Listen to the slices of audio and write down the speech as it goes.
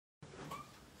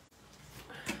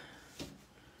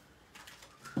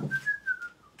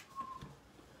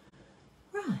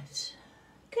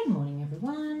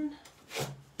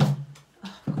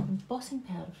embossing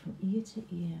powder from ear to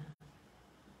ear.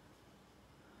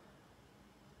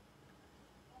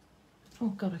 Oh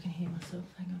God, I can hear myself.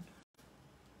 Hang on.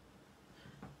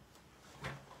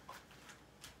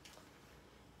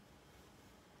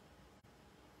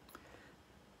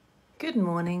 Good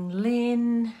morning,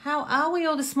 Lynn. How are we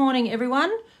all this morning,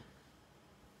 everyone?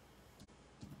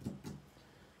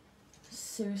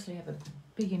 Seriously, have a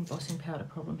big embossing powder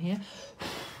problem here.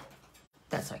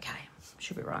 That's okay.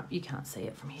 Should be right. You can't see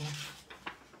it from here.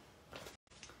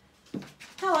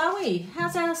 How are we?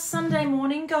 How's our Sunday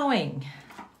morning going?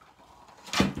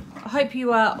 I hope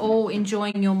you are all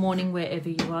enjoying your morning wherever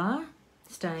you are,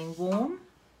 staying warm,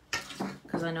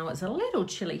 because I know it's a little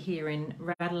chilly here in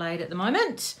Radelaide at the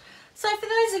moment. So for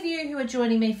those of you who are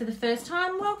joining me for the first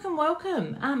time, welcome,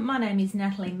 welcome. My name is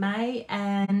Natalie May,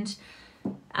 and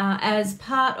as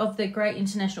part of the Great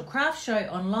International Craft Show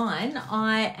online,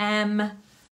 I am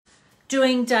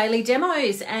doing daily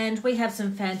demos, and we have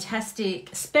some fantastic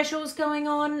specials going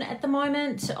on at the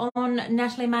moment on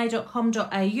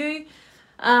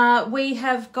nataliemay.com.au. We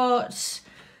have got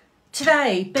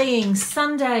today being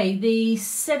Sunday, the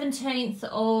 17th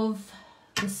of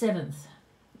the 7th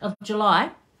of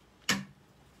July.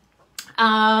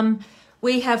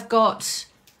 We have got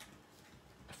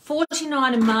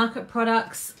 49 Market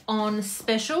products on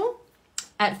special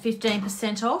at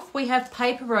 15% off. We have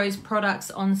Paper Rose products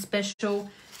on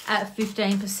special at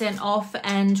 15% off,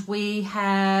 and we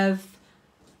have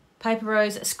Paper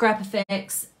Rose Scrap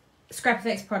Effects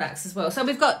products as well. So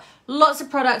we've got lots of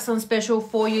products on special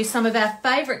for you, some of our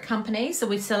favourite companies that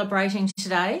we're celebrating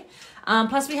today.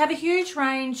 Plus we have a huge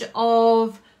range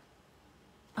of...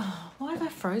 Oh, why have I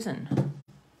frozen?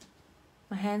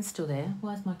 My hand's still there.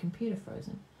 Why is my computer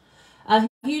frozen? A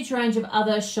huge range of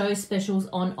other show specials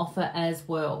on offer as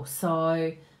well.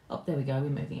 So, oh, there we go. We're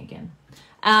moving again.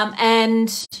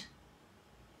 And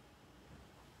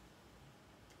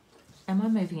am I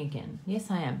moving again?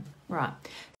 Yes, I am. Right.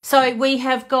 So we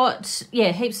have got,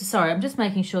 yeah, heaps of, sorry, I'm just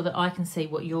making sure that I can see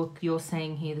what you're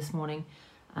seeing here this morning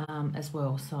as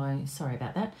well. So sorry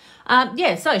about that.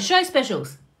 Yeah, so show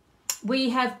specials.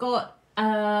 We have got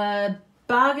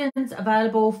bargains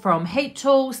available from heat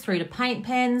tools through to paint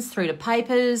pens, through to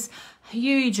papers,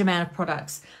 huge amount of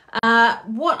products.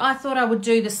 What I thought I would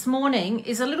do this morning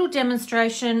is a little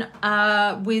demonstration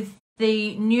with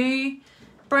the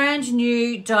brand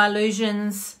new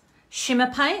Dilutions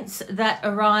shimmer paints that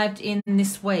arrived in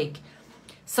this week.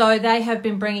 So they have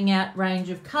been bringing out range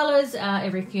of colours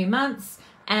every few months,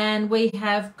 and we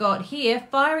have got here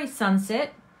Fiery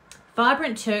Sunset,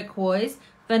 Vibrant Turquoise,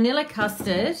 Vanilla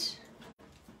Custard,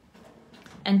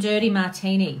 and Dirty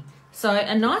Martini. So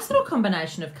a nice little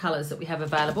combination of colours that we have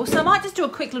available. So I might just do a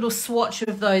quick little swatch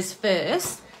of those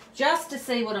first, just to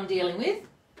see what I'm dealing with.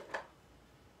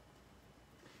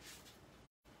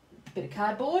 Bit of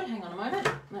cardboard, hang on a moment.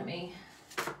 Let me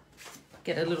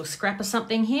get a little scrap of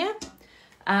something here.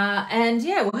 And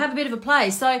yeah, we'll have a bit of a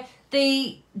play. So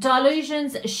the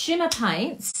Dilutions shimmer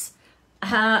paints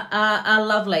are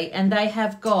lovely, and they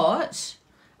have got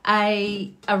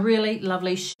a really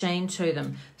lovely sheen to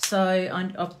them. So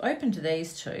I've opened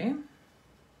these two.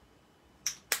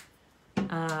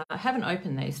 I haven't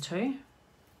opened these two,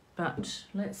 but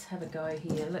let's have a go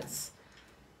here.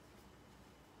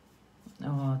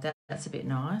 Oh, that's a bit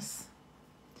nice.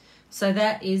 So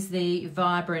that is the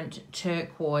Vibrant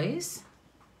Turquoise.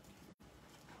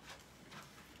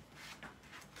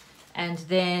 And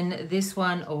then this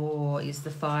one, is the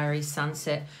Fiery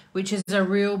Sunset, which is a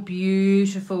real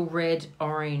beautiful red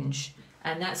orange.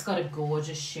 And that's got a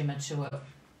gorgeous shimmer to it.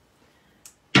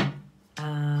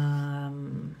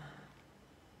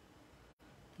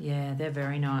 Yeah, they're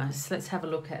very nice. Let's have a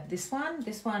look at this one.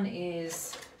 This one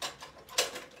is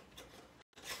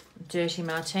Dirty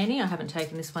Martini. I haven't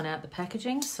taken this one out the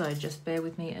packaging, so just bear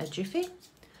with me a jiffy.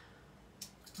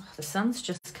 Oh, the sun's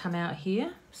just come out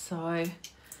here, so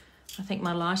I think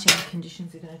my lighting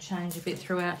conditions are going to change a bit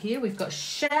throughout here. We've got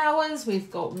showers,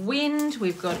 we've got wind,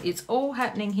 it's all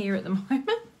happening here at the moment.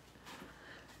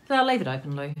 So I'll leave it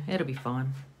open, Lou. It'll be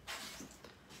fine.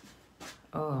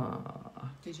 Oh.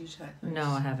 Did you take this? No,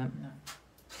 I haven't. No.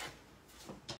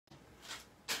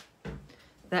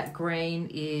 That green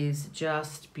is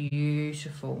just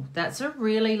beautiful. That's a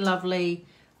really lovely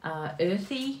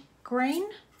earthy green.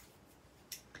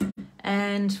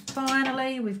 And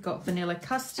finally, we've got Vanilla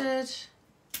Custard.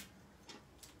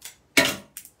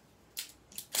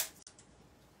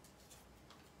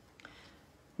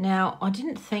 Now, I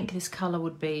didn't think this colour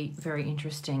would be very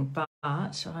interesting, but I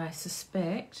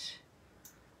suspect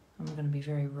I'm going to be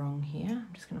very wrong here. I'm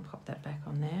just going to pop that back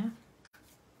on there.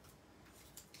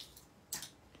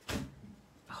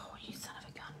 Oh, you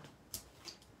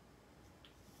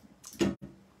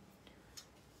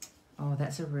Oh,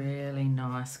 that's a really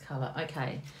nice colour.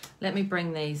 Okay, let me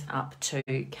bring these up to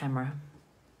camera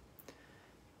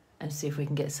and see if we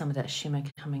can get some of that shimmer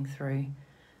coming through.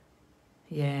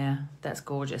 Yeah, that's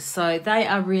gorgeous. So they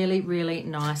are really, really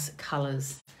nice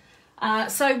colours. I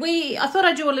thought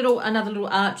I'd do another little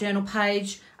art journal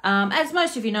page. As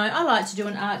most of you know, I like to do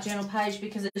an art journal page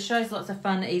because it shows lots of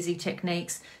fun, easy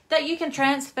techniques that you can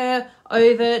transfer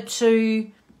over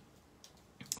to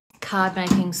card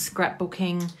making,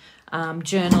 scrapbooking,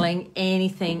 journaling,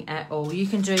 anything at all. You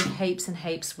can do heaps and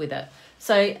heaps with it.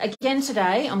 So again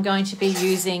today I'm going to be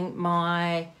using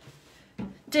my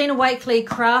Dina Wakley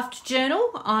craft journal.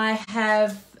 I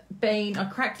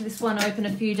cracked this one open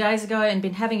a few days ago and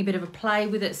been having a bit of a play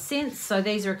with it since. So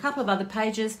these are a couple of other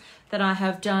pages that I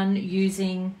have done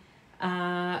using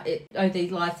the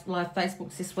live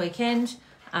Facebooks this weekend.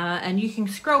 And you can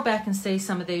scroll back and see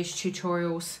some of these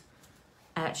tutorials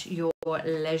at your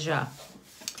leisure.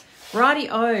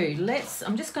 Righty-o,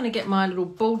 I'm just going to get my little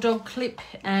bulldog clip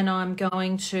and I'm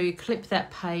going to clip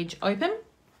that page open.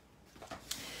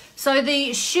 So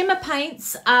the shimmer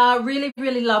paints are really,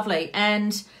 really lovely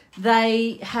and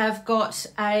they have got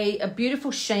a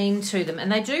beautiful sheen to them and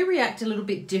they do react a little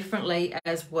bit differently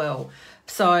as well.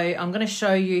 So I'm going to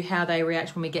show you how they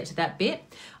react when we get to that bit.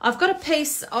 I've got a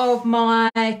piece of my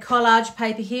collage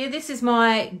paper here. This is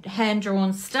my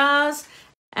hand-drawn stars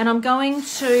and I'm going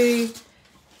to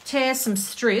tear some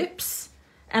strips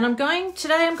and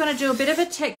today I'm going to do a bit of a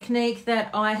technique that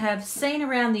I have seen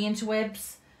around the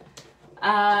interwebs,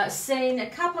 seen a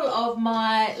couple of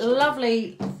my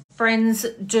lovely friends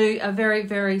do a very,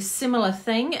 very similar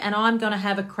thing and I'm going to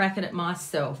have a crack at it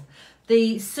myself.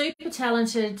 The super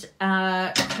talented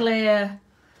Claire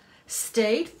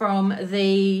Stead from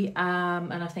the,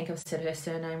 and I think I've said her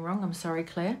surname wrong, I'm sorry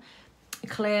Claire.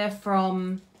 Claire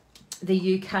from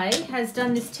the UK has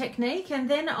done this technique and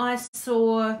then I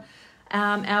saw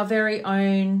our very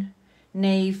own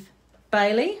Niamh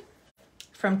Baly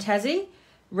from Tassie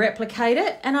replicate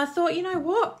it and I thought, you know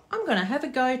what, I'm going to have a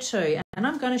go too and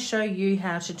I'm going to show you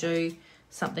how to do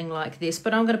something like this,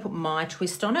 but I'm going to put my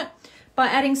twist on it by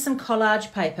adding some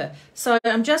collage paper. So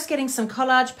I'm just getting some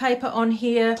collage paper on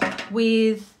here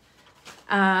with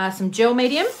some gel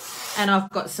medium and I've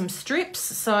got some strips.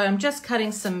 So I'm just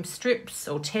cutting some strips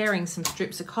or tearing some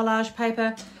strips of collage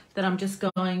paper that I'm just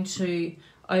going to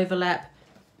overlap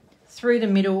through the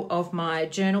middle of my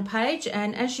journal page.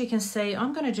 And as you can see,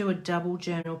 I'm going to do a double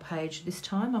journal page this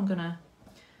time. I'm going to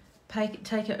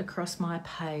take it across my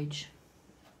page.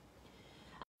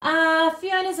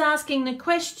 Fiona's asking the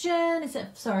question,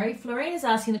 Florina's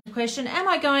asking the question, am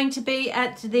I going to be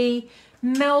at the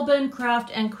Melbourne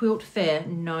Craft and Quilt Fair?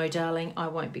 No, darling, I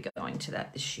won't be going to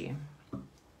that this year.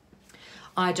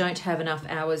 I don't have enough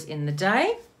hours in the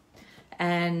day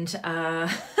and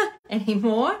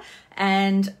anymore,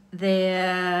 and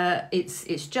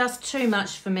it's just too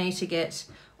much for me to get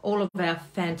all of our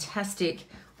fantastic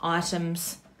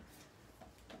items,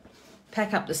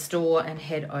 pack up the store and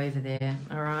head over there.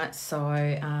 All right, so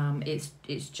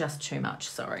it's just too much.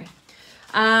 Sorry.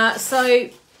 I'm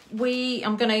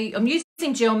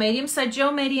using gel medium. So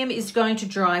gel medium is going to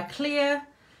dry clear,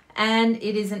 and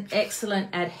it is an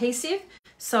excellent adhesive.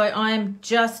 So I am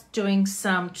just doing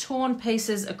some torn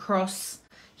pieces across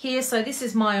here. So this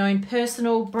is my own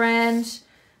personal brand,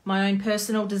 my own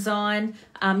personal design.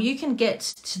 You can get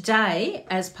today,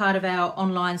 as part of our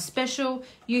online special,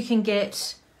 you can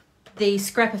get the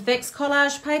Scrap Effects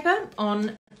collage paper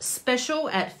on special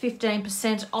at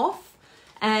 15% off,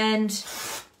 and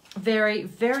very,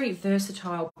 very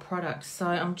versatile product. So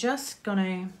I'm just going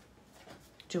to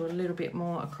do a little bit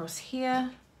more across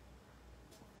here,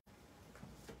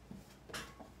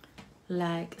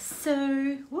 like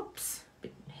so. Whoops, a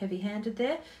bit heavy-handed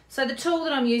there. So the tool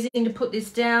that I'm using to put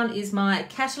this down is my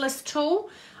Catalyst tool.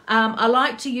 I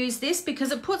like to use this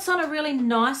because it puts on a really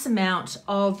nice amount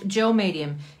of gel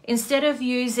medium instead of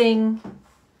using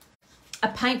a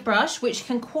paintbrush, which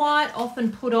can quite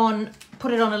often put it on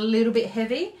a little bit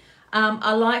heavy.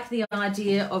 I like the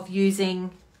idea of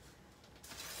using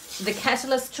the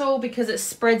Catalyst tool because it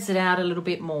spreads it out a little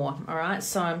bit more. All right,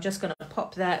 so I'm just going to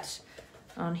pop that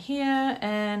on here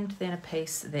and then a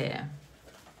piece there.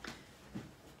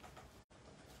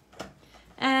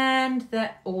 And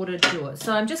that ought to do it.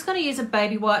 So I'm just going to use a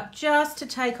baby wipe just to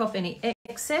take off any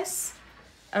excess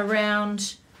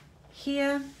around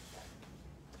here.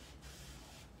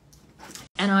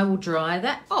 And I will dry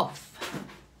that off.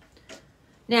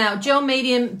 Now, gel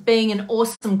medium being an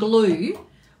awesome glue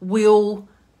will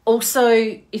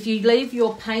also, if you leave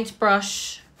your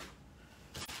paintbrush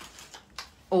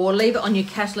or leave it on your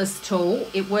catalyst tool.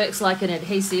 It works like an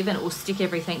adhesive and it will stick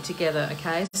everything together,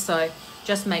 okay? So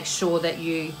just make sure that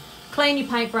you clean your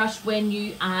paintbrush when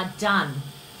you are done.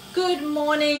 Good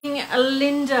morning,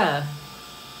 Linda.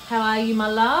 How are you, my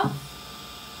love?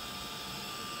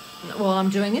 While I'm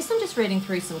doing this, I'm just reading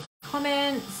through some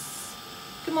comments.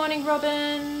 Good morning,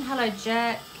 Robin. Hello,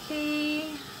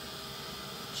 Jackie.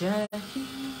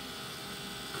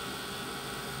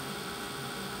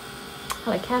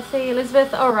 Hello, Kathy,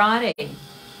 Elizabeth. Alrighty.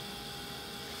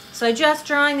 So just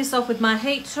drying this off with my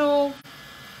heat tool.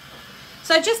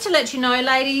 So just to let you know,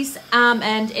 ladies,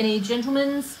 and any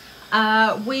gentlemen,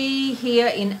 we here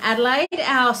in Adelaide,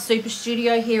 our super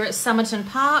studio here at Somerton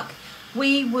Park,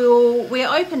 we're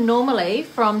open normally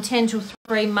from 10 till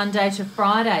 3 Monday to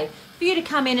Friday for you to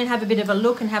come in and have a bit of a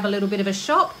look and have a little bit of a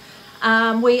shop.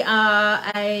 We are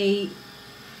a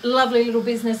lovely little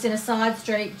business in a side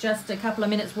street, just a couple of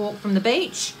minutes walk from the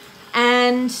beach.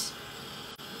 And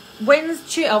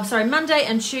Monday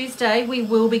and Tuesday we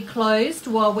will be closed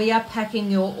while we are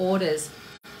packing your orders.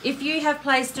 If you have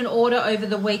placed an order over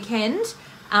the weekend,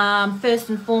 first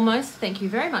and foremost, thank you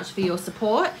very much for your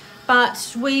support.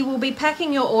 But we will be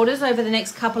packing your orders over the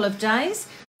next couple of days.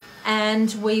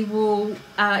 And we will,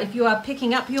 if you are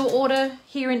picking up your order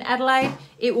here in Adelaide,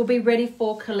 it will be ready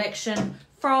for collection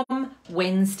from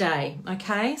Wednesday,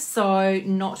 okay? So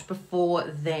not before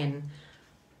then.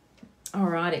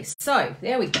 Alrighty, so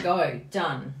there we go,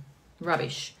 done.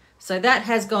 Rubbish. So that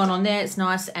has gone on there, it's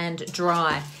nice and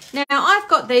dry. Now I've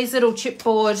got these little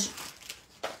chipboard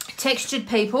textured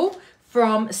people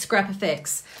from Scrap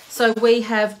Effects. So we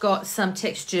have got some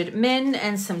textured men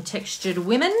and some textured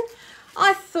women.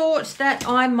 I thought that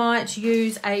I might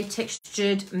use a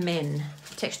textured man.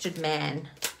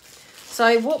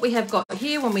 So what we have got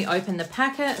here when we open the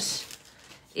packet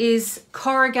is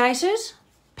corrugated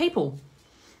people.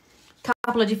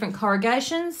 Couple of different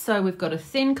corrugations. So we've got a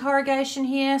thin corrugation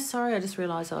here. Sorry, I just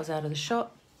realised I was out of the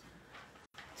shot.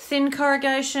 Thin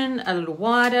corrugation, a little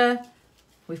wider.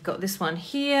 We've got this one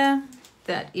here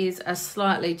that is a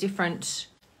slightly different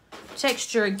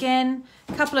texture again.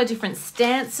 A couple of different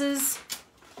stances.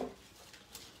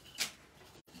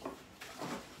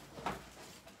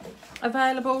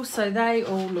 Available, so they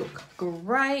all look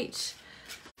great.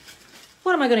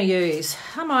 What am I going to use?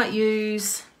 I might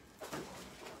use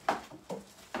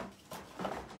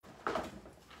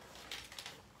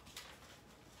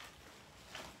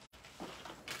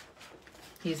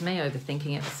here's me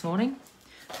overthinking it this morning.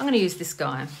 I'm going to use this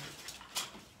guy.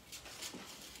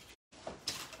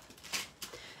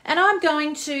 And I'm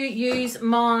going to use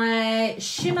my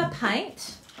shimmer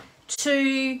paint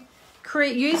to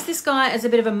use this guy as a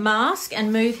bit of a mask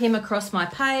and move him across my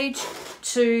page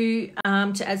to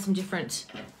add some different,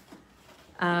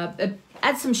 add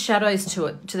some shadows to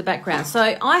it, to the background.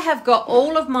 So I have got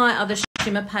all of my other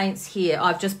shimmer paints here.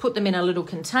 I've just put them in a little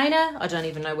container. I don't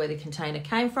even know where the container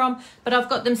came from, but I've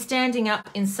got them standing up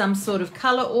in some sort of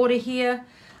color order here.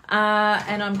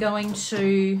 And I'm going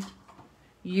to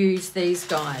use these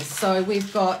guys. So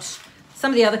we've got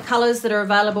some of the other colors that are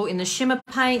available in the shimmer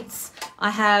paints.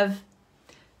 I have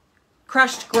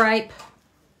crushed grape,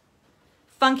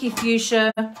 funky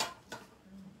fuchsia,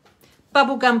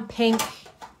 bubblegum pink,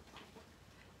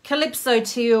 calypso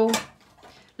teal,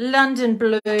 London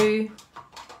blue,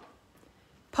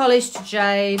 polished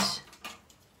jade,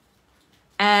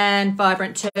 and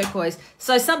vibrant turquoise.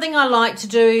 So something I like to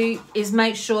do is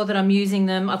make sure that I'm using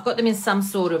them. I've got them in some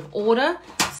sort of order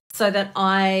so that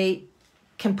I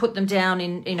can put them down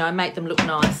in, you know, make them look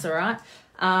nice, all right?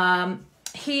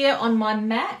 Here on my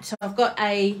mat, I've got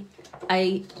a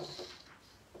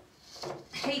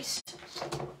heat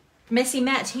messy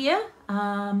mat here.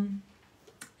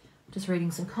 Just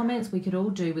reading some comments. We could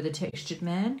all do with a textured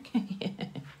man.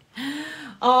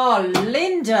 Oh,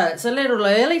 Linda, it's a little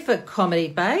early for comedy,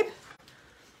 babe.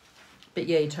 But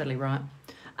yeah, you're totally right.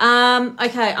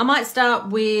 Okay, I might start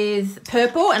with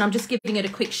purple, and I'm just giving it a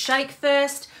quick shake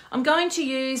first. I'm going to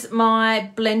use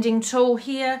my blending tool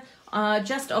here.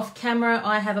 Just off camera,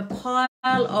 I have a pile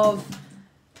of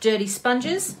dirty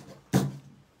sponges.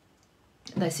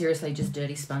 They're seriously just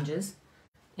dirty sponges.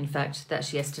 In fact,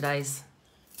 that's yesterday's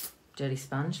dirty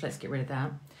sponge. Let's get rid of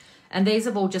that. And these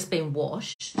have all just been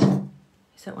washed.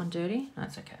 Is that one dirty? No,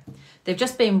 it's okay. They've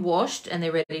just been washed and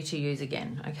they're ready to use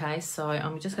again. Okay, so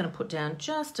I'm just going to put down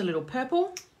just a little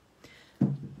purple.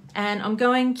 And I'm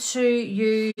going to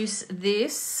use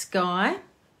this guy.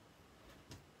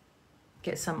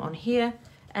 Get some on here.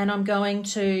 And I'm going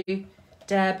to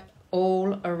dab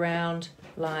all around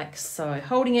like so.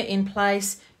 Holding it in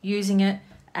place, using it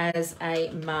as a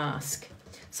mask.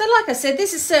 So like I said,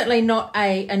 this is certainly not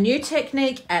a new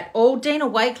technique at all. Dina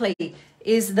Wakely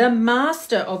is the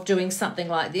master of doing something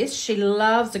like this. She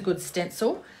loves a good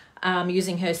stencil,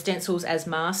 using her stencils as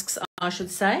masks, I should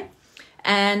say.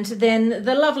 And then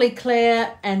the lovely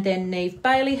Claire and then Niamh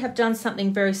Baly have done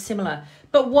something very similar.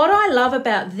 But what I love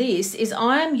about this is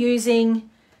I am using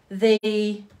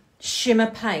the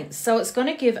shimmer paints. So it's going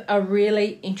to give a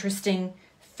really interesting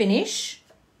finish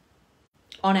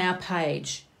on our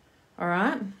page. All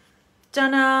right,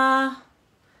 done.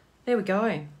 There we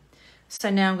go.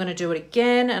 So now I'm going to do it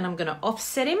again and I'm going to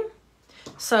offset him.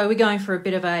 So we're going for a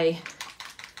bit of a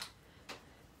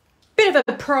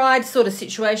pride sort of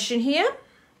situation here.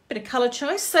 Bit of colour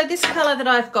choice. So this colour that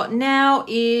I've got now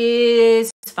is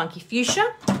Funky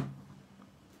Fuchsia.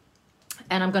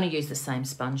 And I'm going to use the same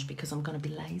sponge because I'm going to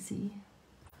be lazy.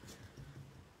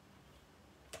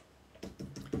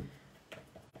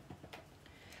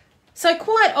 So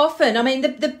quite often, I mean,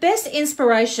 the best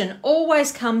inspiration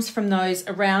always comes from those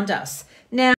around us.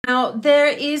 Now, there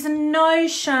is no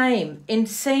shame in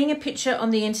seeing a picture on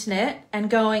the internet and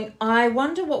going, I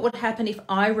wonder what would happen if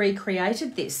I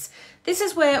recreated this. This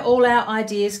is where all our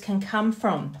ideas can come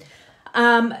from.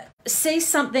 See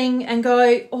something and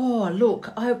go, oh,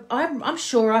 look, I'm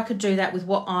sure I could do that with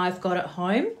what I've got at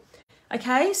home.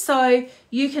 Okay, so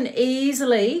you can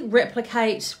easily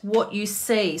replicate what you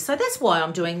see. So that's why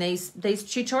I'm doing these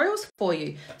tutorials for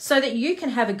you, so that you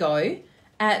can have a go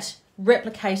at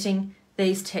replicating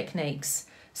these techniques.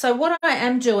 So what I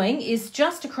am doing is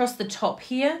just across the top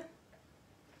here,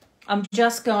 I'm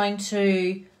just going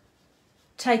to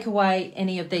take away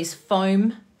any of these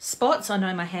foam spots. I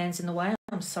know my hand's in the way,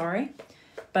 I'm sorry,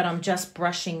 but I'm just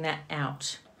brushing that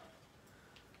out.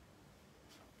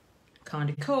 Kind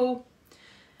of cool.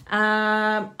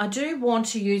 I do want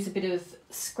to use a bit of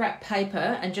scrap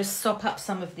paper and just sop up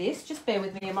some of this. Just bear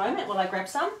with me a moment while I grab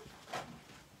some.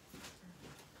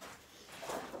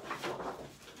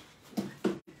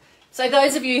 So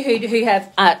those of you who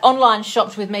have online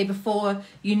shopped with me before,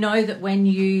 you know that when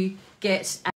you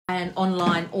get an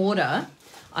online order,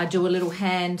 I do a little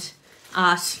hand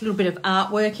art, a little bit of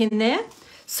artwork in there.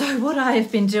 So what I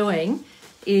have been doing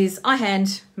is I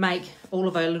hand make all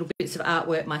of our little bits of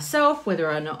artwork myself, whether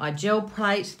or not I gel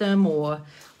plate them or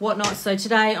whatnot. So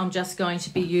today I'm just going to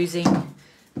be using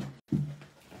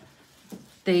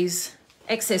these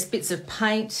excess bits of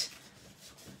paint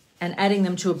and adding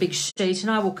them to a big sheet, and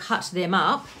I will cut them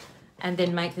up and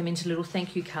then make them into little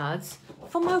thank you cards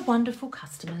for my wonderful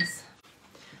customers.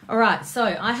 All right,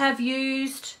 so I have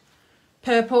used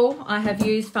purple, I have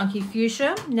used Funky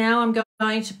Fuchsia. Now I'm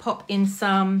going to pop in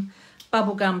some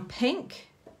bubblegum pink,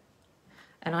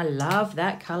 and I love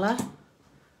that colour.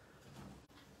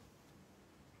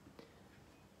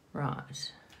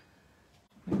 Right,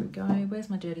 there we go. Where's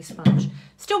my dirty sponge?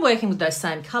 Still working with those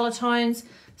same colour tones,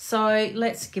 so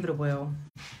let's give it a whirl.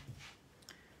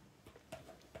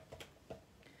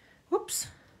 Whoops,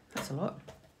 that's a lot.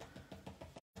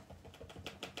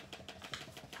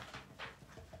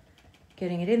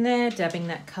 Getting it in there, dabbing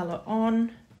that colour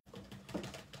on.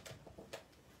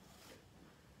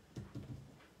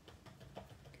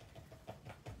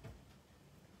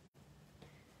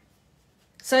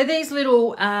 So these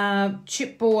little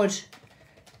chipboard,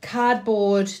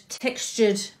 cardboard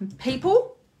textured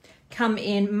people come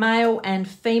in male and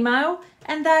female,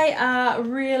 and they are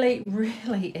really,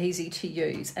 really easy to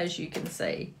use, as you can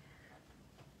see.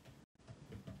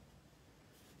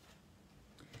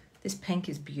 This pink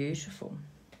is beautiful.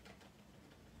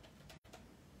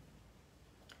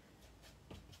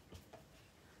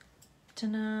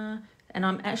 Ta-da. And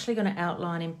I'm actually going to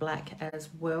outline in black as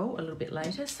well a little bit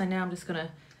later. So now I'm just going to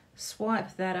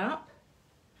swipe that up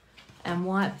and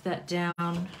wipe that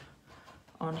down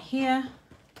on here.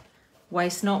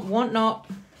 Waste not, want not.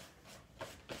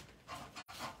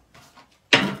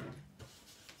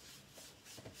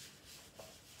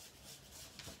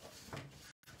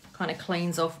 Kind of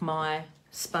cleans off my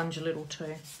sponge a little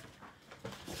too.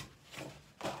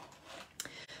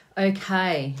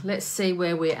 Okay, let's see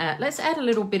where we're at. Let's add a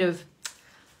little bit of...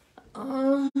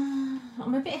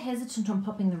 I'm a bit hesitant on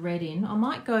popping the red in. I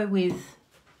might go with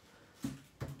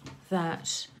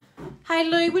that. Hey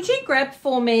Lou, would you grab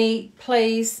for me,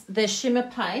 please, the shimmer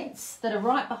paints that are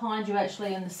right behind you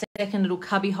actually in the second little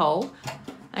cubby hole,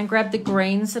 and grab the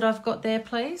greens that I've got there,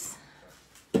 please.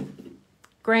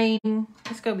 Green,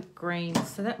 let's go with green.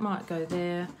 So that might go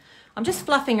there. I'm just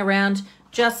fluffing around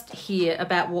just here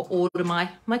about what order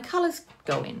my colours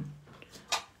go in.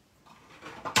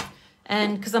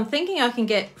 And because I'm thinking I can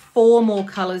get 4 more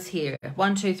colours here.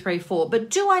 1, 2, 3, 4. But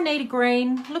do I need a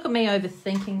green? Look at me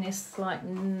overthinking this like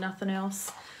nothing else.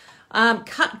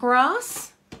 Cut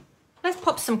grass. Let's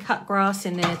pop some cut grass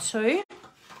in there too.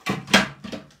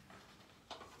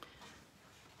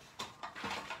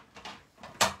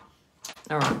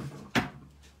 All right.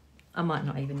 I might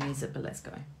not even use it, but let's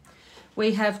go.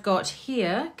 We have got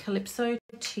here Calypso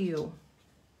Teal.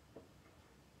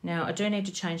 Now, I do need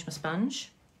to change my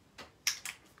sponge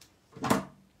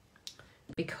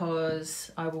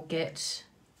because I will get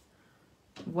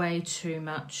way too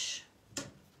much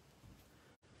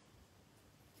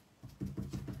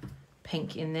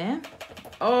pink in there.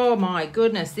 Oh my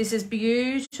goodness, this is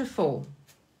beautiful.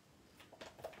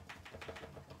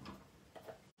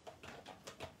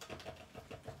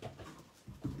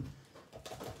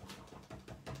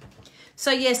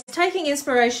 So yes, taking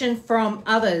inspiration from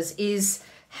others is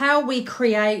how we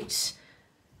create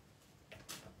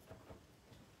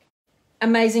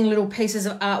amazing little pieces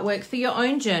of artwork for your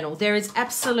own journal. There is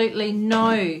absolutely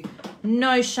no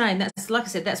shame. That's, like I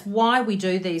said, that's why we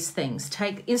do these things.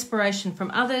 Take inspiration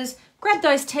from others, grab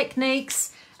those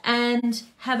techniques and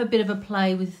have a bit of a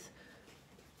play with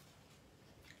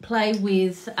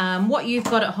what you've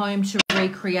got at home to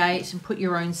recreate and put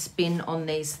your own spin on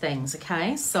these things,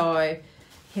 okay? So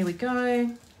here we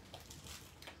go.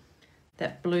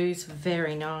 That blue's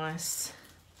very nice.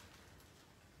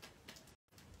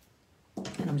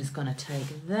 And I'm just going to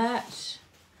take that,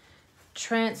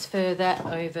 transfer that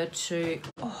over to,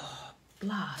 oh,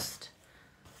 blast.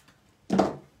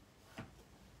 It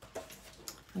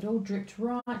all dripped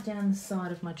right down the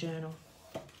side of my journal.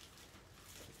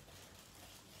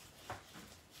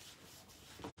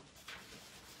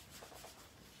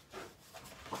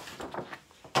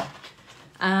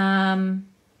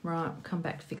 Right, I'll come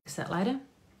back to fix that later.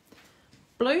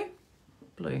 Blue.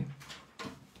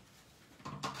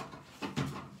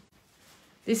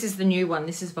 This is the new one.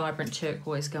 This is Vibrant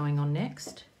Turquoise going on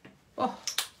next. Oh.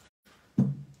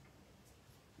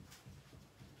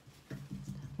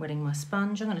 Wetting my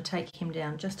sponge. I'm going to take him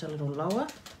down just a little lower.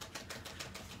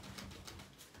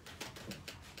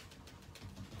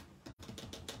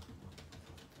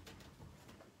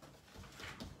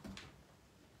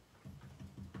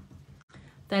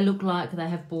 They look like they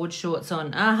have board shorts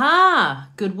on. Aha!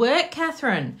 Good work,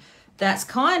 Catherine. That's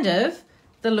kind of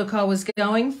the look I was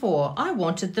going for. I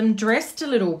wanted them dressed a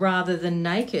little rather than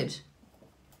naked.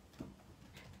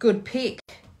 Good pick.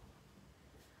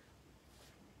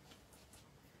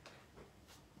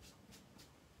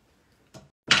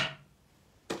 A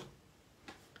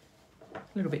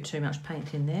little bit too much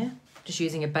paint in there. Just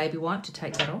using a baby wipe to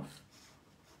take that off.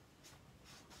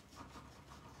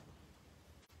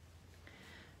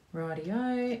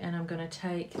 Rightio, and I'm going to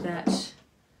take that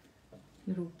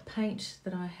little paint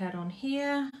that I had on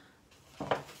here,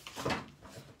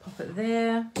 pop it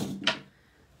there,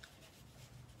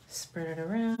 spread it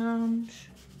around.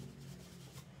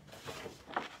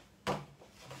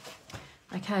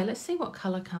 Okay, let's see what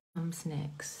colour comes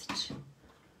next.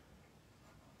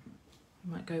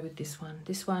 I might go with this one.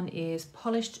 This one is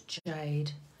Polished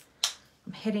Jade.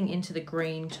 I'm heading into the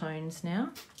green tones now.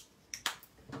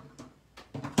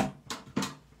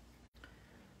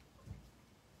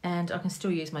 And I can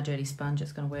still use my dirty sponge.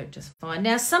 It's going to work just fine.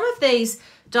 Now, some of these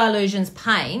Dylusions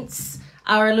paints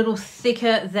are a little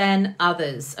thicker than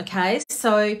others, okay?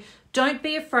 So don't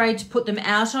be afraid to put them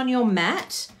out on your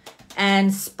mat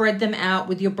and spread them out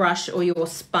with your brush or your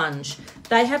sponge.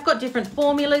 They have got different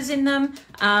formulas in them.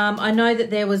 I know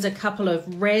that there was a couple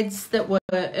of reds that were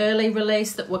early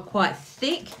release that were quite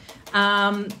thick.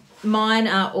 Mine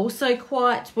are also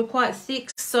quite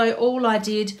thick. So all I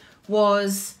did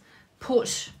was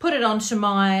put it onto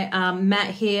my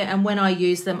mat here, and when I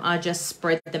use them, I just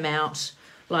spread them out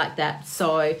like that.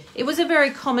 So it was a very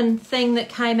common thing that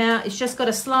came out. It's just got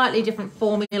a slightly different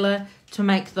formula to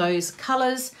make those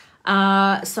colours.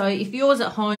 So if yours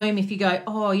at home, if you go,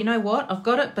 oh, you know what, I've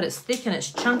got it, but it's thick and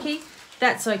it's chunky,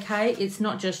 that's okay. It's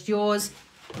not just yours.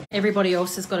 Everybody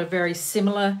else has got a very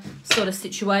similar sort of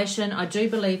situation. I do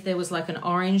believe there was like an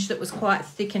orange that was quite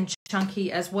thick and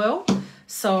chunky as well.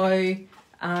 So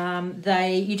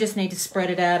you just need to spread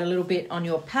it out a little bit on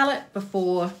your palette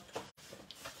before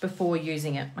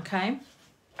using it, okay?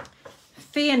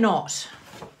 Fear not.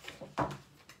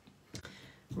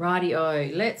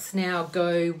 Rightio, let's now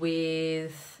go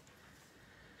with,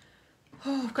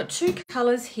 I've got two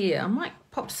colours here. I might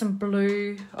pop some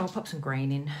blue, I'll pop some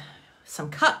green in. Some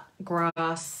cut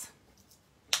grass.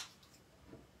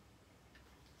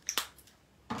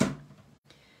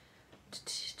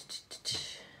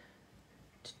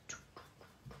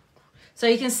 So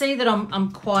you can see that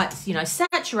I'm quite,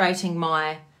 saturating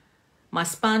my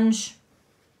sponge.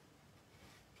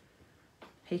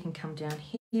 He can come down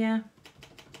here.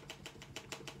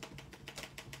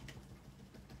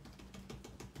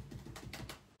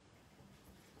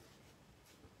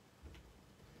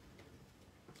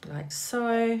 like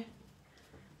so.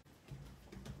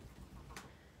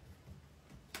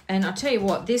 And I'll tell you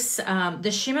what, this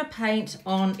the shimmer paint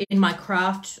on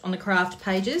the craft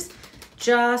pages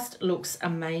just looks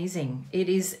amazing.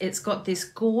 It's got this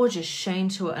gorgeous sheen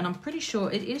to it, and I'm pretty sure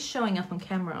it is showing up on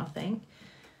camera, I think.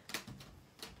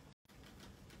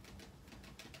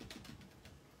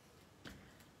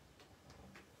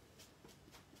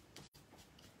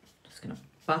 Just gonna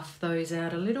buff those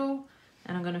out a little,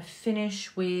 and I'm gonna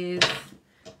finish with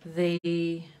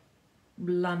the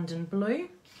London Blue.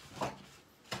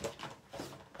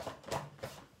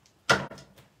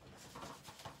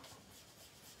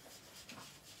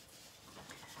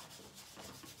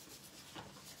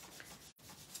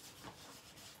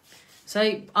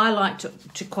 So I like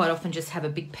to quite often just have a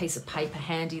big piece of paper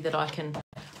handy that I can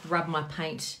rub my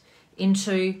paint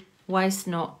into. Waste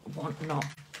not, want not.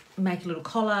 Make a little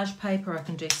collage paper. I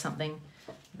can do something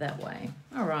that way.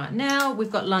 All right, now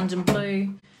we've got London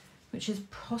Blue, which is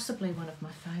possibly one of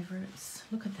my favourites.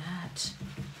 Look at that.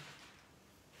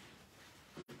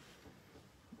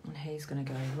 And he's going to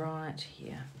go right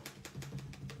here.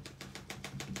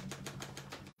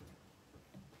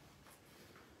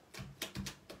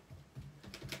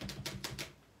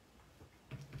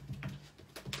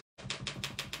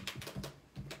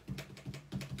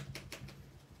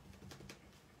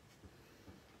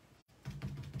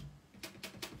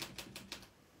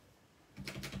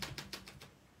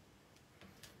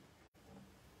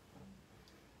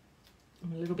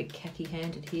 I'm a little bit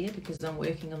khaki-handed here because I'm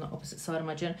working on the opposite side of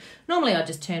my journal. Normally I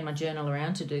just turn my journal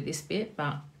around to do this bit,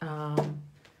 but I'm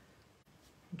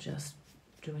just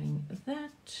doing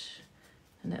that.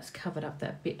 And that's covered up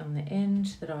that bit on the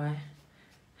end that I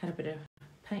had a bit of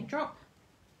paint drop.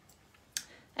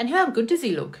 And how good does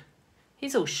he look?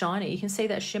 He's all shiny. You can see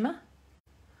that shimmer.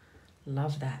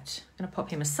 Love that. I'm going to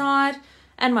pop him aside.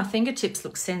 And my fingertips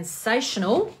look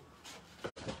sensational.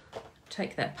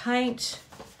 Take that paint.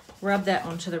 Rub that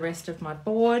onto the rest of my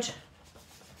board,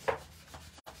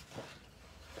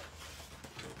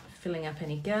 filling up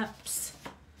any gaps.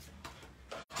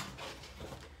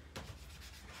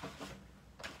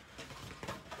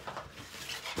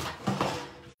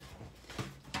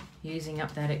 Using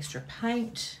up that extra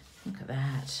paint. Look at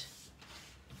that.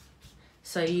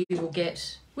 So you will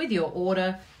get, with your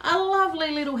order, a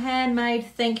lovely little handmade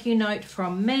thank you note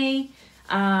from me,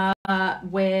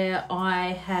 where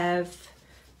I have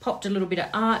popped a little bit of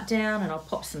art down, and I'll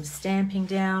pop some stamping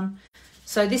down.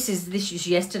 So this is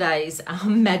yesterday's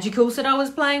magicals that I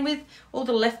was playing with, all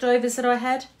the leftovers that I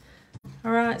had. All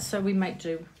right, so we mix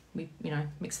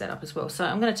that up as well. So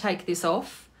I'm going to take this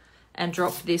off and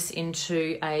drop this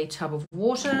into a tub of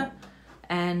water,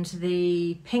 and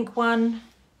the pink one,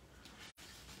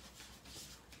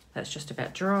 that's just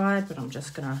about dried, but I'm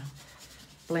just going to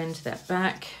blend that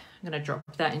back. I'm going to drop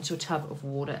that into a tub of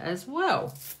water as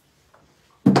well.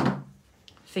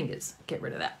 Fingers, get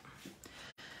rid of that.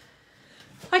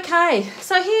 Okay,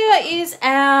 so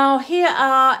here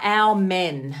are our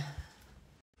men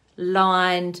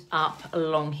lined up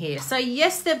along here. So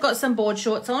yes, they've got some board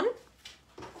shorts on.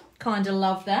 Kind of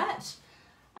love that.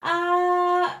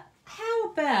 How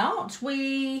about what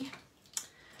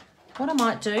I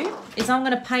might do is I'm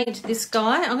going to paint this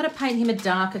guy. I'm going to paint him a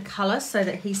darker colour so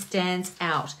that he stands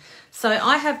out. So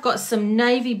I have got some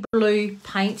navy blue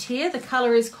paint here. The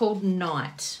colour is called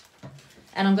Night.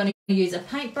 And I'm going to use a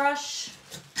paintbrush.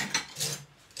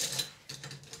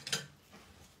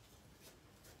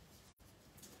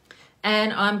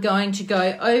 And I'm going to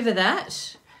go over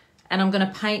that, and I'm going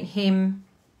to paint him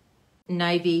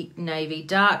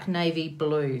dark navy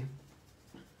blue.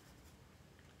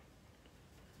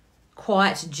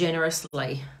 Quite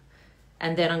generously.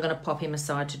 And then I'm going to pop him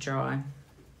aside to dry.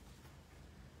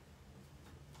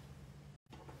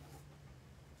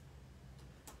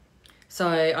 So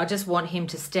I just want him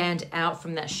to stand out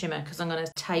from that shimmer because I'm going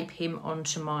to tape him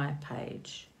onto my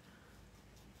page.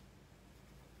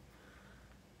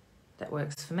 That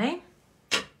works for me.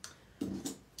 I'm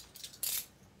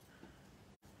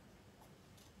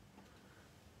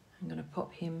going to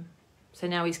pop him. So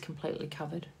now he's completely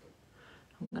covered.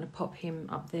 I'm going to pop him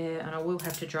up there, and I will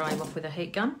have to dry him off with a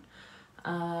heat gun.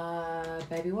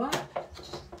 Baby wipe.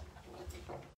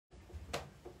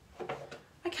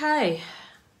 Okay.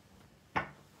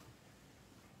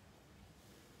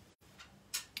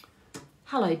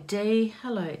 Hello Dee,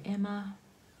 hello Emma.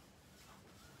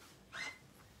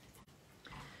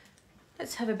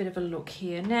 Let's have a bit of a look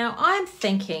here. Now I'm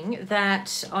thinking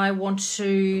that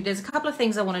there's a couple of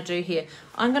things I want to do here.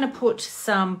 I'm going to put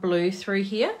some blue through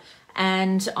here,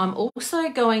 And I'm also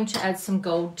going to add some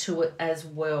gold to it as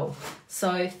well.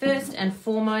 So first and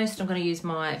foremost, I'm going to use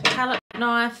my palette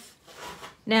knife.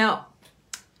 Now,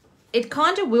 it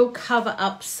kind of will cover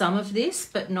up some of this,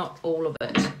 but not all of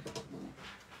it.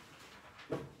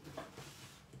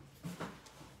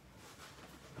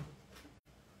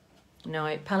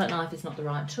 No, palette knife is not the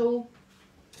right tool.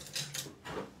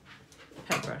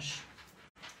 Paintbrush.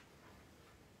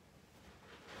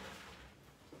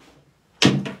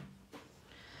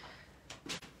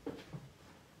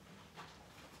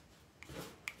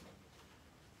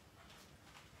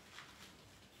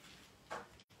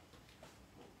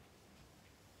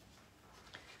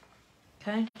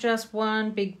 Okay, just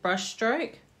one big brush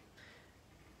stroke.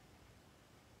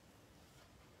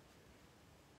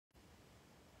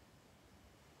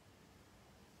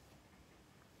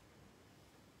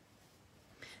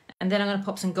 And then I'm going to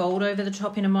pop some gold over the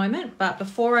top in a moment. But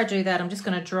before I do that, I'm just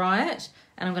going to dry it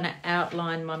and I'm going to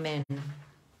outline my men.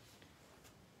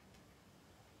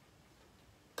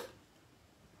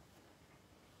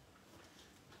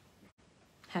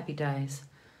 Happy days.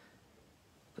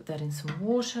 Put that in some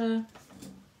water.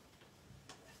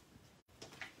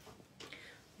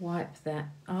 Wipe that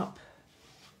up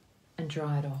and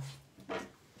dry it off.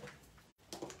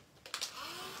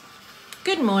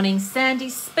 Good morning, Sandy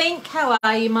Spink. How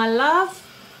are you, my love?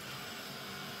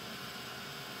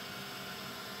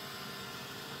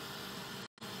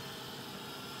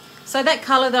 So that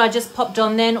colour that I just popped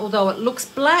on then, although it looks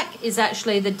black, is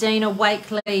actually the Dina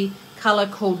Wakley colour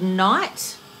called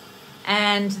Night.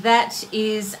 And that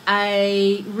is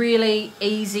a really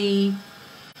easy,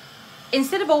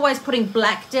 instead of always putting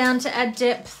black down to add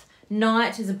depth,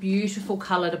 Night is a beautiful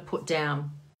colour to put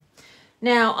down.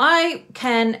 Now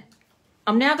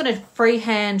I'm now going to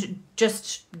freehand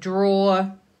just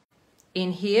draw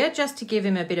in here just to give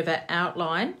him a bit of an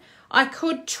outline. I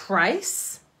could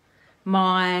trace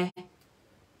one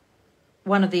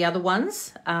of the other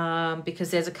ones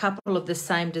because there's a couple of the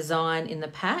same design in the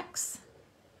packs.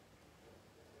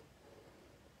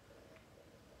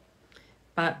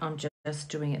 But I'm just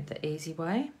doing it the easy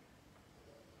way.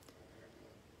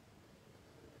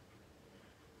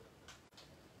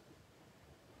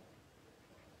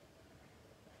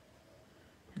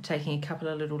 Taking a couple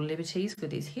of little liberties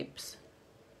with his hips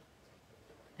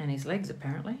and his legs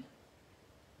apparently,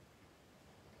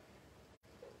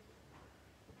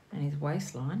 and his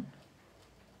waistline.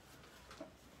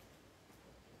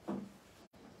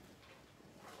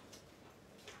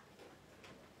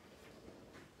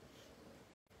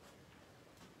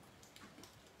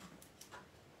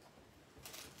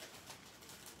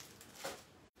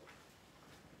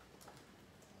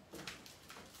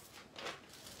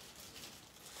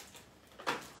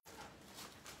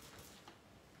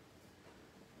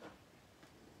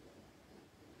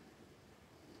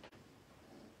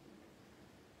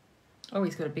 Oh,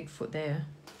 he's got a big foot there.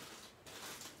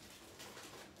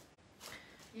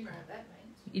 You know what that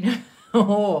means. You know,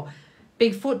 oh,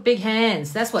 big foot, big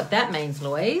hands. That's what that means,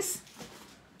 Louise.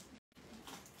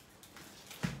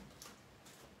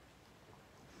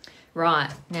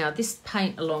 Right, now this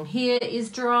paint along here is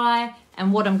dry,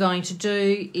 and what I'm going to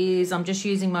do is I'm just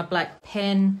using my black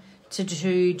pen to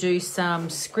do some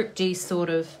scripty sort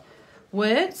of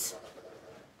words.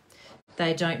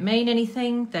 They don't mean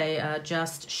anything. They are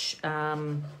just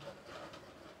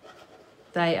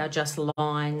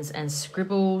lines and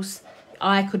scribbles.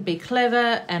 I could be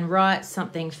clever and write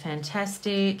something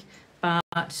fantastic,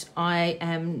 but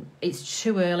it's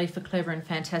too early for clever and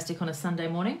fantastic on a Sunday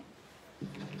morning.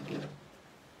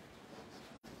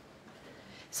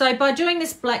 So by doing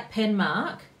this black pen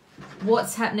mark,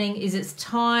 what's happening is it's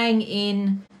tying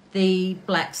in the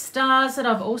black stars that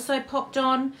I've also popped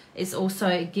on. It's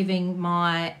also giving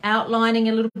my outlining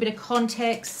a little bit of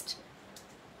context,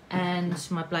 and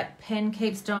my black pen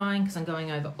keeps dying because I'm going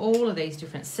over all of these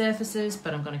different surfaces,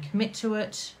 but I'm going to commit to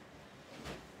it.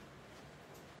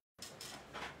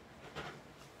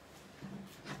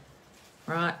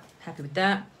 Right, happy with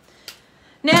that.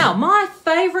 Now, my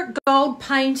favourite gold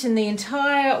paint in the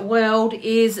entire world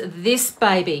is this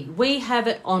baby. We have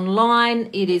it online.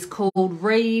 It is called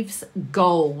Reeves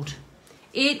Gold.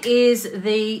 It is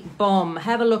the bomb.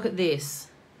 Have a look at this.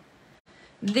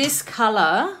 This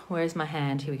colour, where's my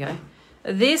hand? Here we go.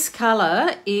 This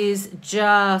colour is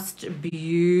just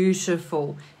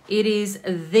beautiful. It is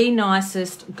the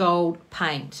nicest gold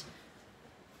paint.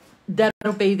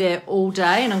 That'll be there all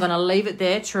day, and I'm going to leave it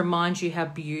there to remind you how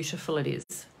beautiful it is.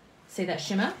 See that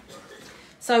shimmer?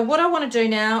 So what I want to do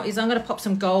now is I'm going to pop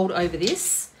some gold over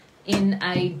this in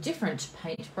a different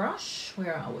paintbrush.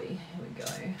 Where are we? Here we go.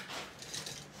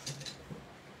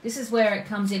 This is where it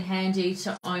comes in handy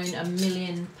to own a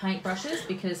million paintbrushes,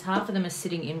 because half of them are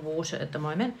sitting in water at the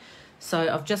moment.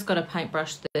 So I've just got a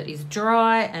paintbrush that is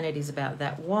dry and it is about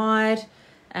that wide.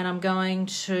 And I'm going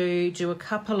to do a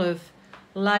couple of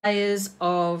layers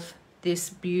of this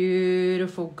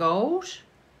beautiful gold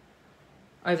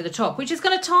over the top, which is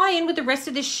going to tie in with the rest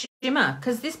of this shimmer,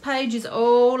 because this page is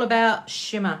all about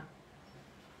shimmer.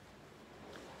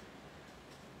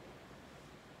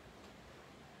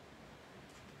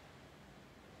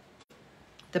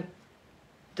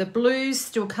 The blue's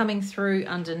still coming through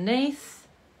underneath.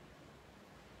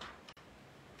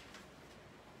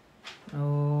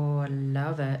 Oh, I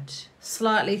love it.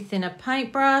 Slightly thinner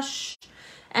paintbrush.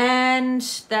 And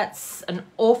that's an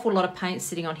awful lot of paint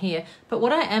sitting on here. But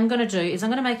what I am going to do is I'm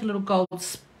going to make a little gold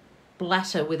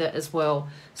splatter with it as well.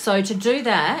 So to do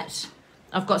that,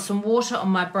 I've got some water on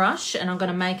my brush and I'm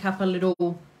going to make up a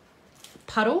little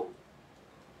puddle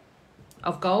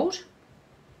of gold.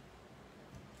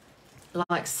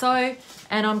 Like so,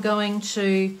 and I'm going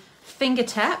to finger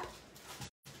tap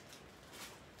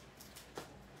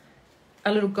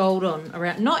a little gold on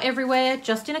around, not everywhere,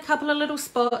 just in a couple of little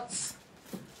spots.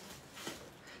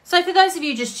 So for those of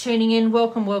you just tuning in,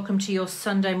 welcome to your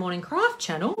Sunday morning craft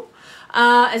channel.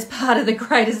 As part of the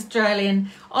Great Australian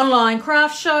Online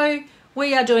Craft Show,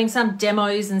 we are doing some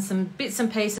demos and some bits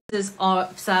and pieces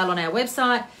of sale on our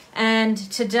website, and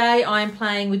today I'm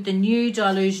playing with the new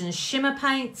Dylusion shimmer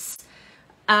paints.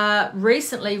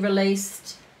 Recently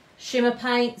released shimmer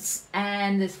paints,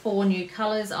 and there's 4 new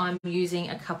colours. I'm using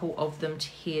a couple of them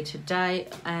here today.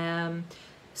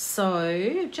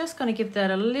 So just going to give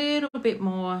that a little bit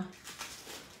more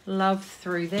love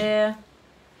through there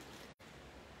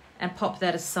and pop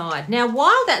that aside. Now,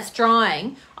 while that's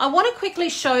drying, I want to quickly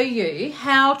show you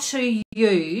how to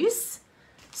use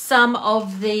some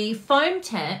of the foam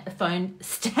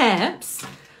stamps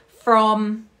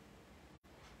from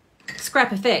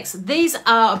Scrap Effects. These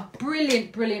are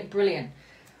brilliant, brilliant, brilliant.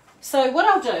 So what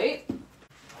I'll do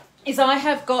is I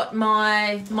have got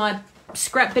my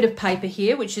scrap bit of paper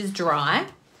here, which is dry,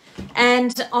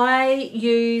 and I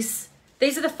use,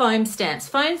 these are the foam stamps.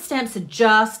 Foam stamps are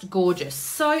just gorgeous,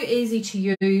 so easy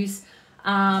to use,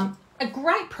 a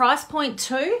great price point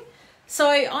too. So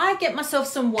I get myself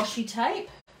some washi tape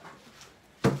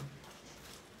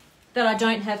that I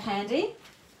don't have handy.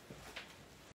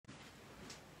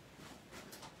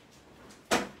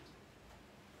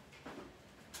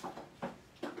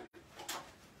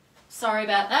 Sorry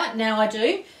about that, now I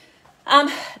do.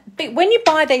 But when you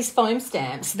buy these foam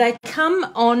stamps, they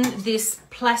come on this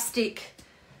plastic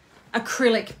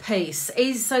acrylic piece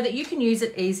so that you can use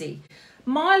it easy.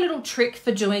 My little trick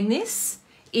for doing this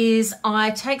is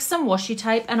I take some washi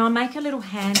tape and I make a little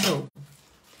handle.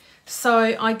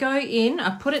 So I go in,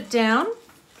 I put it down,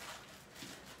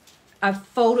 I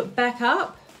fold it back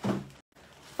up,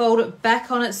 fold it back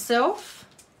on itself,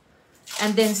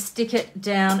 and then stick it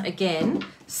down again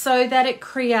so that it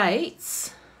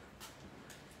creates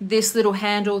this little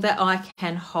handle that I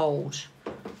can hold.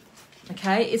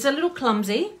 Okay, it's a little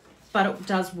clumsy, but it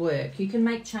does work. You can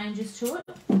make changes to it.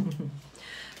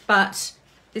 But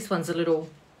this one's a little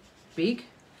big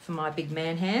for my big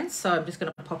man hands, so I'm just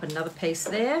going to pop another piece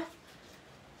there.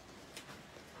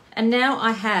 And now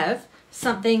I have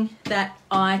something that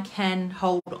I can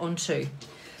hold onto.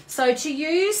 So to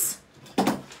use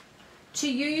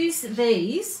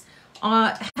these,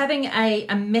 having a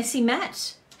messy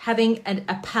mat, having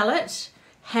a palette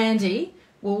handy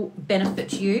will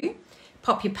benefit you.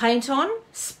 Pop your paint on,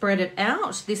 spread it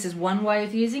out. This is one way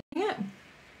of using it.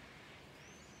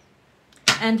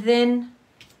 And then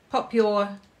pop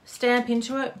your stamp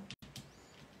into it.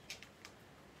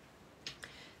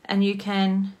 And you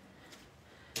can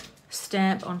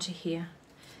stamp onto here.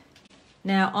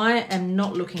 Now, I am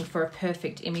not looking for a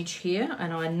perfect image here,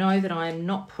 and I know that I am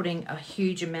not putting a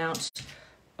huge amount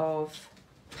of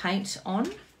paint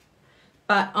on,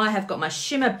 but I have got my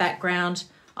shimmer background.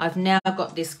 I've now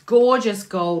got this gorgeous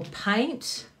gold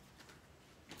paint.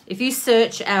 If you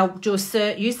search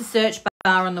use the search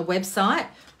bar on the website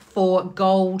for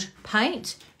gold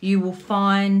paint, you will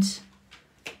find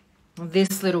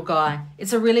this little guy.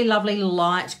 It's a really lovely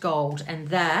light gold, and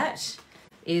that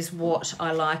is what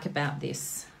I like about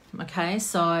this. Okay,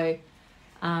 so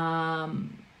oh,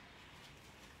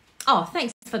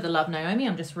 thanks for the love, Naomi.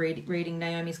 I'm just reading.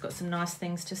 Naomi's got some nice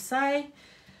things to say.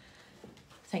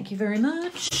 Thank you very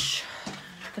much. I'm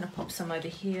going to pop some over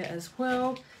here as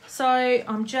well. So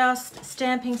I'm just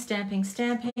stamping.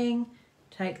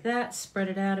 Take that, spread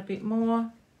it out a bit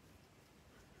more.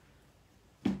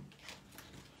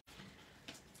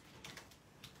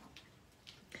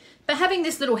 But having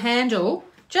this little handle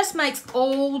Just makes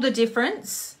all the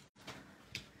difference.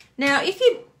 Now, if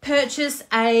you purchase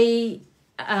a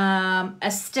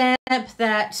stamp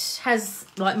that has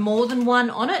like more than one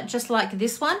on it, just like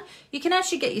this one, you can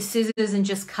actually get your scissors and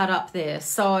just cut up there.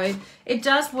 So it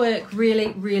does work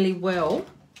really, really well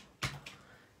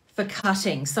for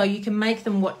cutting. So you can make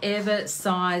them whatever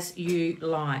size you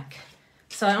like.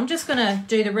 So I'm just going to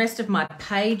do the rest of my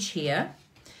page here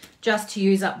just to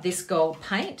use up this gold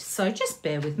paint. So just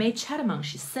bear with me, chat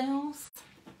amongst yourselves.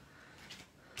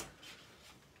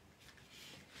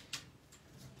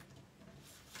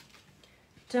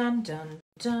 Done, done,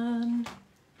 done.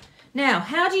 Now,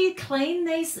 how do you clean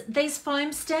these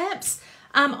foam stamps?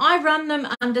 I run them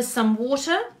under some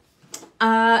water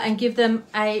and give them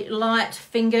a light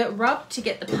finger rub to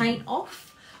get the paint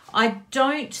off. I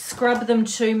don't scrub them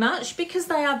too much because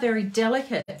they are very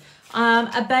delicate.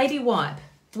 A baby wipe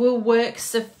will work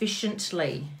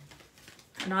sufficiently.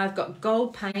 And I've got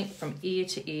gold paint from ear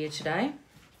to ear today.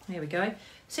 There we go.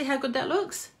 See how good that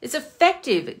looks? It's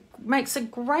effective. It makes a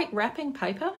great wrapping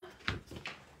paper.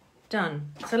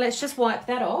 Done. So let's just wipe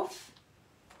that off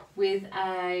with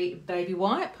a baby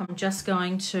wipe. I'm just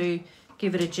going to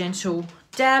give it a gentle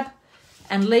dab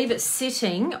and leave it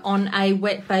sitting on a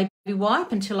wet baby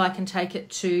wipe until I can take it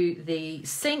to the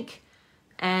sink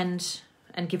and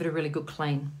give it a really good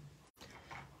clean.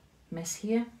 Mess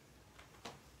here.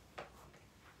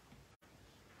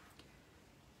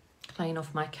 Clean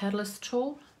off my catalyst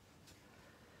tool.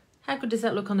 How good does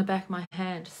that look on the back of my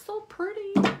hand? So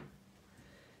pretty.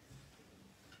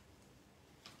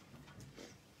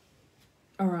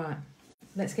 All right,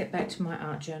 let's get back to my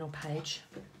art journal page.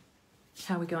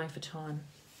 How are we going for time?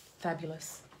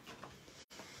 Fabulous.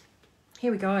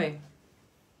 Here we go.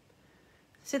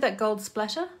 See that gold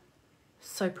splatter?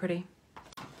 So pretty.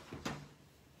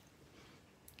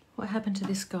 What happened to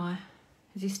this guy?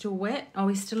 Is he still wet? Oh,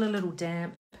 he's still a little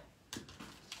damp.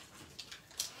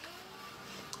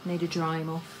 Need to dry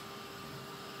him off.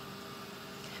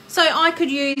 So I could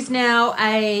use now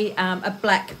a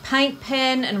black paint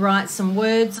pen and write some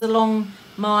words along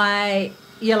my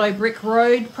yellow brick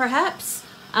road, perhaps.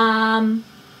 Yeah,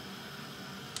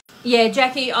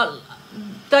 Jackie,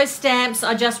 those stamps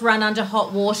I just run under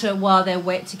hot water while they're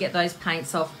wet to get those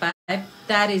paints off, babe.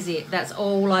 That is it. That's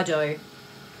all I do.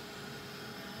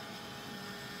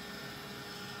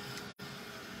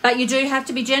 But you do have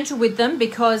to be gentle with them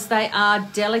because they are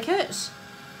delicate.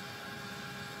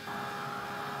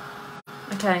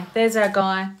 Okay, there's our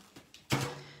guy.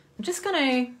 I'm just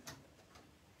going to...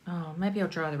 Oh, maybe I'll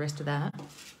dry the rest of that.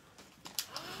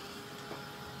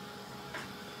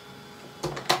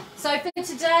 So for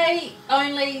today,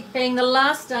 only being the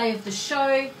last day of the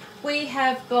show, we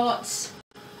have got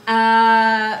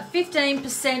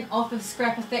 15% off of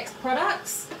Scrap Effects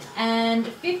products and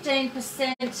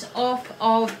 15% off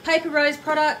of Paper Rose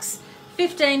products,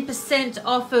 15%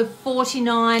 off of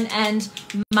 49 and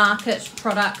Market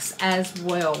products as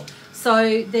well.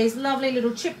 So these lovely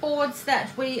little chipboards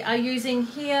that we are using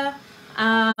here,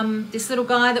 this little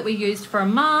guy that we used for a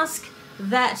mask,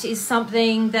 that is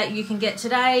something that you can get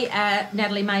today at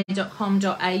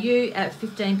nataliemay.com.au at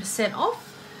 15% off.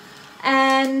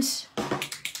 And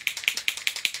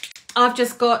I've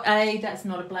just got a, that's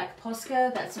not a black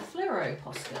Posca, that's a fluoro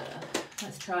Posca.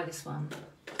 Let's try this one.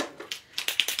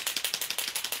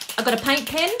 I've got a paint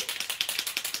pen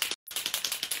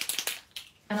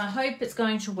and I hope it's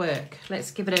going to work.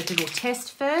 Let's give it a little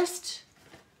test first.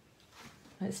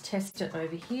 Let's test it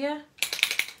over here.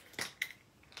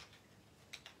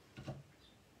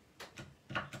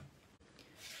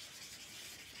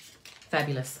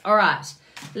 Fabulous. All right,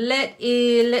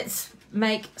 let's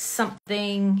make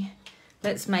something.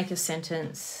 Let's make a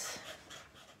sentence.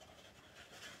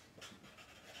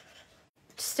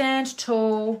 Stand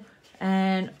tall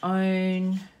and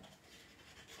own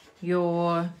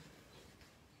your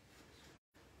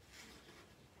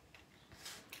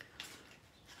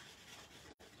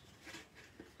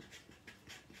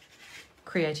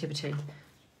creativity.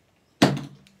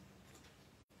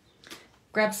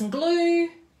 Grab some glue.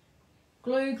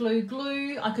 Glue, glue,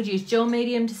 glue. I could use gel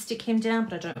medium to stick him down,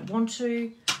 but I don't want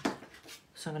to.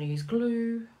 So I'm going to use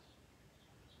glue.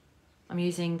 I'm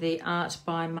using the Art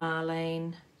by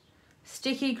Marlene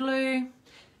sticky glue.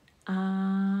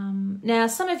 Now,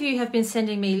 some of you have been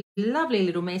sending me lovely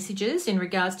little messages in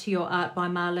regards to your Art by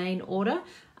Marlene order.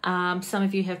 Some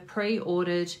of you have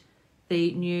pre-ordered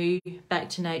the new Back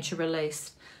to Nature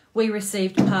release. We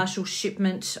received partial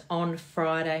shipment on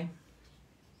Friday.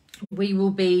 We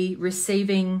will be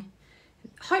receiving,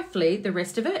 hopefully, the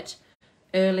rest of it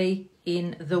early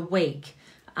in the week.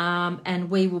 and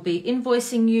we will be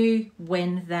invoicing you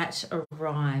when that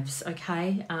arrives,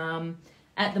 okay?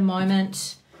 At the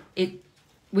moment,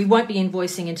 we won't be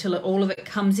invoicing until all of it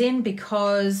comes in,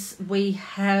 because we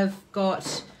have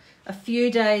got a few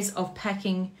days of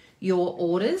packing your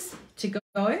orders to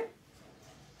go.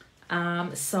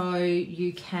 So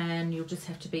you'll just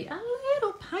have to be a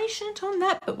little patient on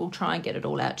that, but we'll try and get it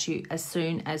all out to you as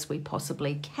soon as we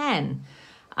possibly can.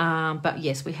 But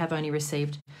yes, we have only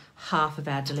received half of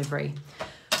our delivery.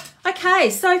 Okay,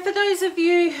 so for those of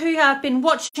you who have been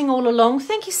watching all along,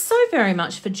 thank you so very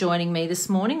much for joining me this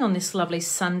morning on this lovely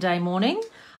Sunday morning.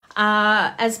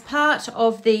 As part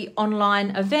of the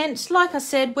online event, like I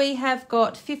said, we have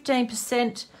got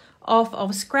 15% off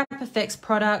of Scrap Effects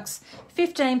products,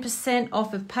 15%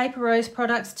 off of Paper Rose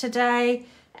products today,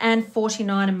 and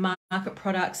 49 of Market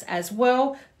products as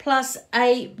well, plus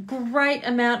a great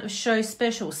amount of show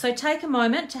specials. So take a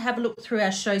moment to have a look through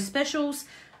our show specials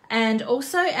and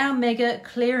also our mega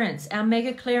clearance. Our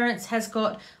mega clearance has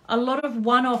got a lot of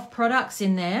one-off products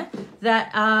in there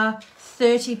that are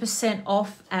 30%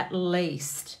 off at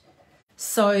least.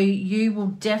 So you will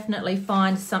definitely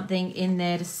find something in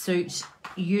there to suit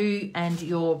you and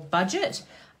your budget.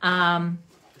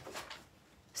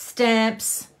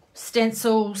 Stamps,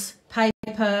 stencils,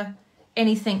 paper,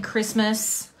 anything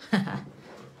Christmas.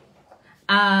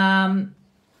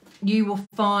 You will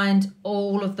find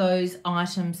all of those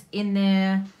items in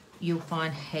there. You'll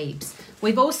find heaps.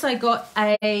 We've also got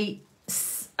a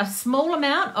small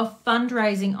amount of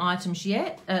fundraising items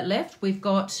left. We've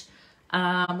got,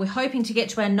 we're hoping to get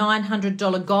to our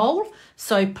 $900 goal.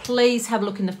 So please have a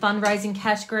look in the fundraising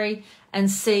category and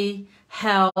see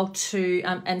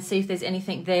and see if there's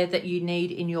anything there that you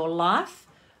need in your life.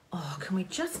 Oh, can we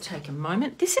just take a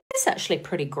moment? This is actually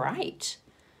pretty great.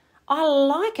 I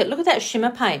like it. Look at that shimmer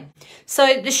paint.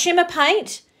 So the shimmer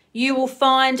paint you will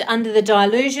find under the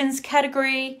Dilutions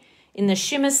category in the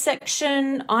shimmer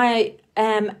section. I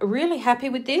am really happy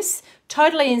with this.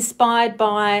 Totally inspired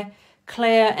by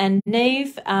Claire and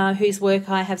Niamh, whose work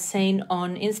I have seen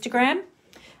on Instagram,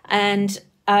 and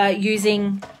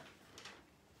using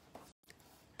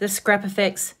the Scrap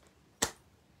Effects,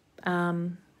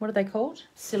 what are they called?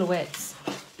 Silhouettes.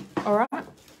 All right.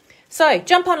 So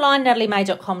jump online,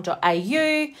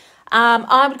 nataliemay.com.au.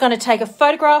 I'm going to take a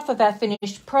photograph of our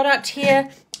finished product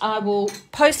here. I will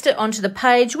post it onto the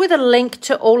page with a link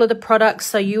to all of the products,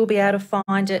 so you'll be able to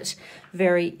find it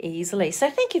very easily. So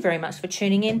thank you very much for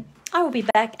tuning in. I will be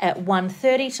back at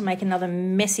 1:30 to make another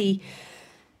messy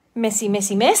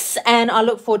mess, and I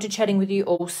look forward to chatting with you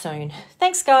all soon.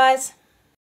 Thanks, guys.